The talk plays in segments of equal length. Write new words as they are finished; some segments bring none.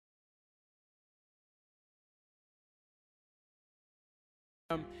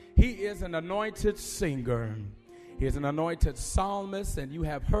He is an anointed singer. He is an anointed psalmist, and you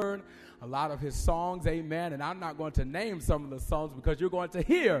have heard a lot of his songs, amen. And I'm not going to name some of the songs because you're going to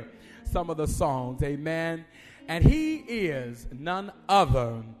hear some of the songs, amen. And he is none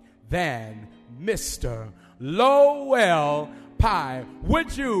other than Mr. Lowell Pye.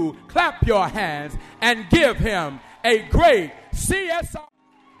 Would you clap your hands and give him a great CSR?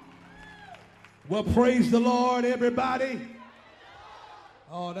 Well, praise the Lord, everybody.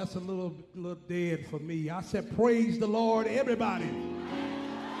 Oh, that's a little dead for me. I said, praise the Lord, everybody.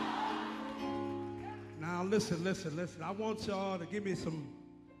 Now, listen. I want y'all to give me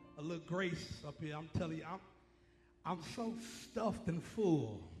a little grace up here. I'm telling you, I'm so stuffed and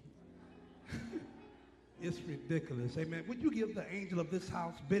full. It's ridiculous. Amen. Would you give the angel of this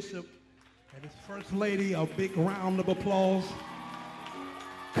house, Bishop, and his first lady a big round of applause?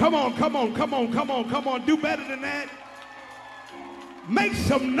 Come on. Do better than that. Make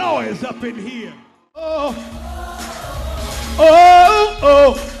some noise up in here. Oh,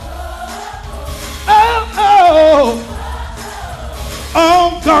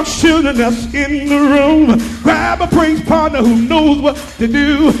 God's children that's in the room. Grab a praise partner who knows what to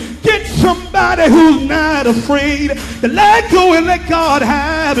do. Get somebody who's not afraid to let go and let God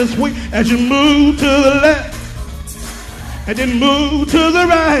have his way as you move to the left and then move to the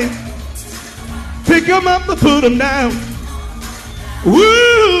right. Pick them up and put them down. Woo!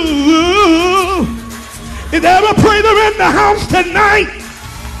 Is there a prayer in the house tonight?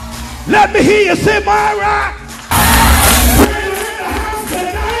 Let me hear you say, my right.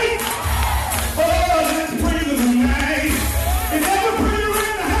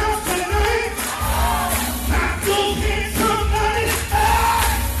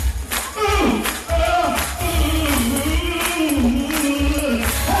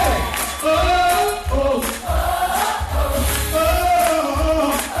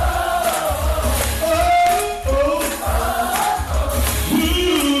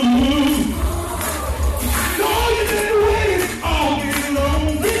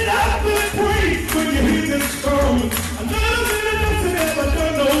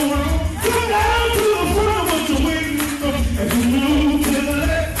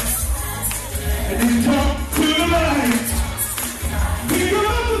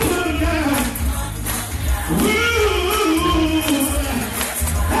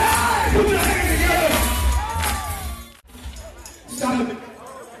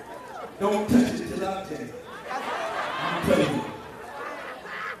 Don't touch it till I tell you. I'm telling you.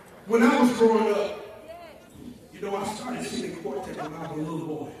 When I was growing up, you know, I started singing quartet when I was a little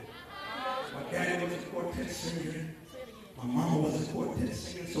boy. My daddy was a quartet singer. My mama was a quartet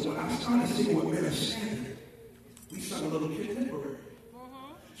singer. So when I started singing with Minister Sanders, we sung a little contemporary.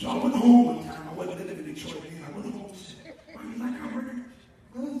 So I went home one time. I wasn't living in Detroit then. I went home and said, Mommy, like I heard,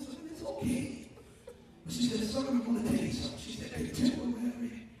 well, it's okay. But she said, son, I'm going to tell you something. She said,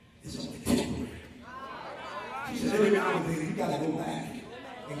 contemporary is only temporary. She said, every now and then you got to go back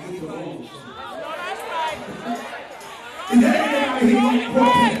and get your own stuff. Is there anybody who likes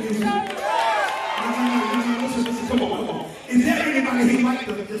quartet music? Listen, come on. Is there anybody who likes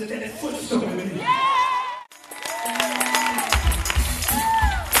just that foot stomping music?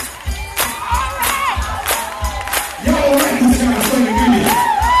 Y'all like this kind of thing, do you?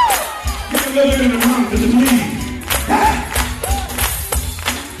 Get a little bit in the mouth to the lead.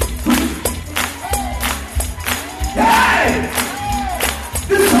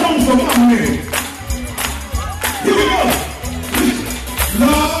 This song's for my man. Here we go.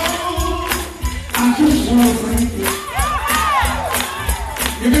 Lord, I just want to thank you.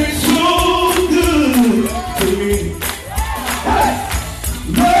 You've been so good to me.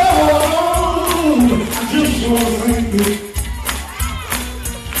 Lord, I just want to thank you.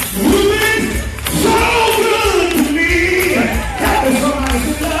 You've been so good to me. Happy somebody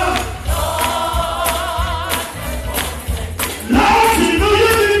say, Lord. Lord, you know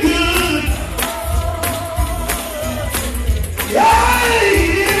you've been good. Yeah,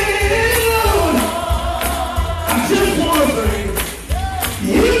 Lord. I just want to thank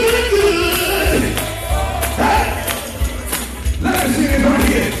you. You've been good. Hey, let me sing it right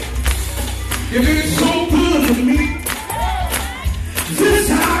here. You've been so good to me. This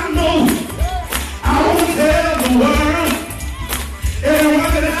I know. I won't tell the world.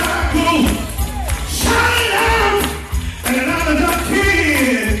 Everywhere that I go, shine out. And another duck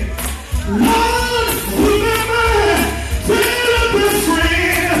kid, Lord, remember, tell a good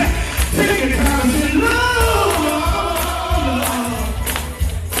friend, take your time and say, Lord,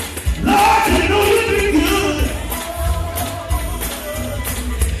 you know you've been good.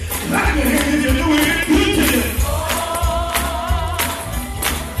 Like your hands, you're doing good.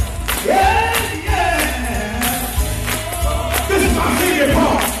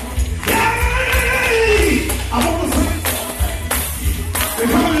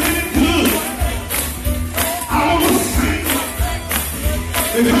 Because it is good. I want to sing.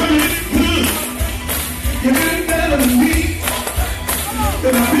 Because it is good. You did better than me.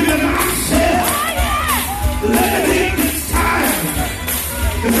 Then I feel it myself. Let me take this time.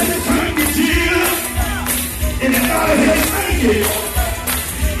 Cause it's time to chill. Anybody here thank you?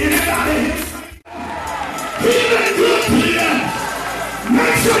 Anybody here thank you? He been good to you.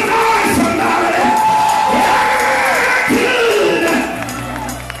 Make some noise, somebody. Yeah, good.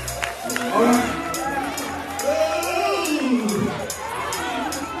 All right. Oh.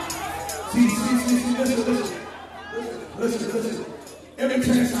 See, listen. Every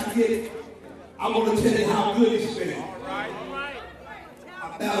chance I get, I'm going to tell you how good it's been. All right. I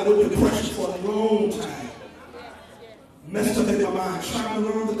battled with depression for a long time. Messed up in my mind, traveling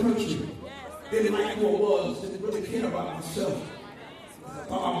around the country. Didn't like who I was, didn't really care about myself. I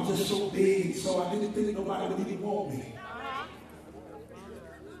thought I was just so big, so I didn't think nobody would even want me.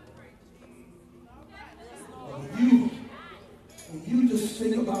 But when you just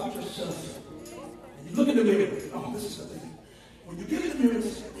think about yourself, and you look in the mirror, oh, this is the thing. When you get in the mirror and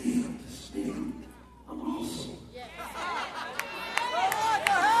say, damn, I'm awesome.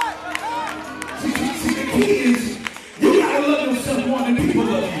 See, the key is, you gotta love yourself more than people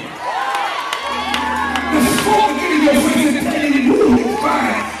love you. The smoke will get in your face and tell you you're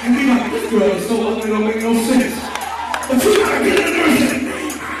fine. And be like, this girl is so ugly, it don't make no sense. But you gotta get in there and say,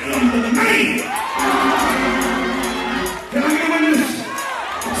 man, I am the man. Can I get in this?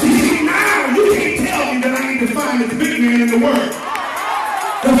 See, now you can't tell me that I need to find the big man in the world.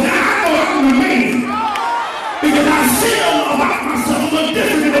 Because now I know I'm the man. Because I feel about myself a little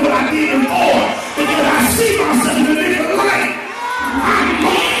different than what I did before. Because I see myself in a different light. I'm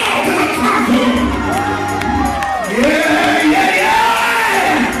more than a conqueror. Yeah.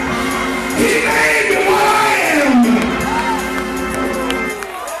 He made me what I am.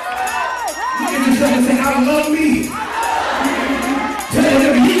 Look at yourself and say, I love me. Tell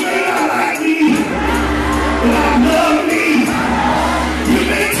him, you may not like me, but I love me. You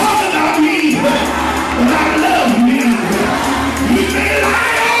may talk about me, but I love me. You may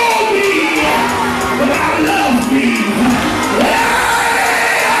lie on me, but I love me. Yeah,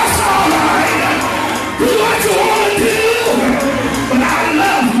 that's all right. Do what you want to do, but I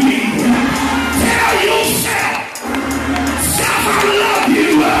love me. Tell yourself, self, I love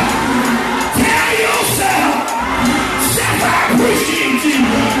you. Tell yourself, self, I appreciate you.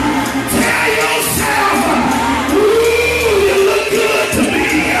 Tell yourself, ooh, you look good to me.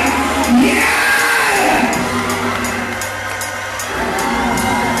 Yeah.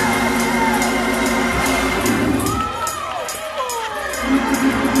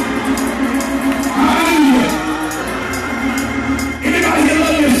 Anybody here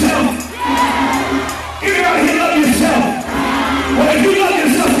love yourself? Anybody here love yourself? Well, if you love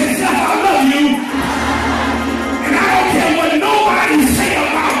yourself, say, self, I love you. And I don't care what nobody say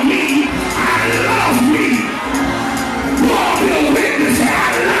about me. I love me. Lord, be a witness, say, I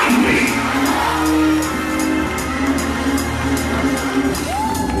love me.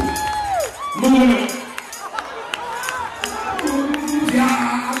 Moving on. See, I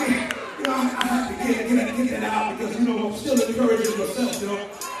have to get that out because, I'm still encouraging myself,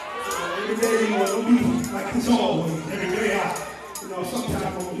 Every day, don't be like this always. Every day, sometimes, I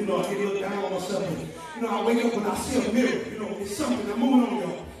get a little down on myself. And, I wake up and I see a mirror. It's something. I'm moving on,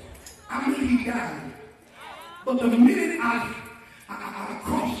 y'all. I may be down. But the minute I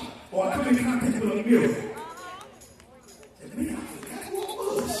cross or I come in contact with a mirror, man, I forgot who I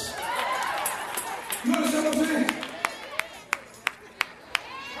was. You understand what I'm saying?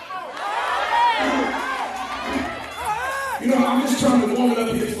 I'm just trying to warm it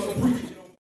up here for the preacher.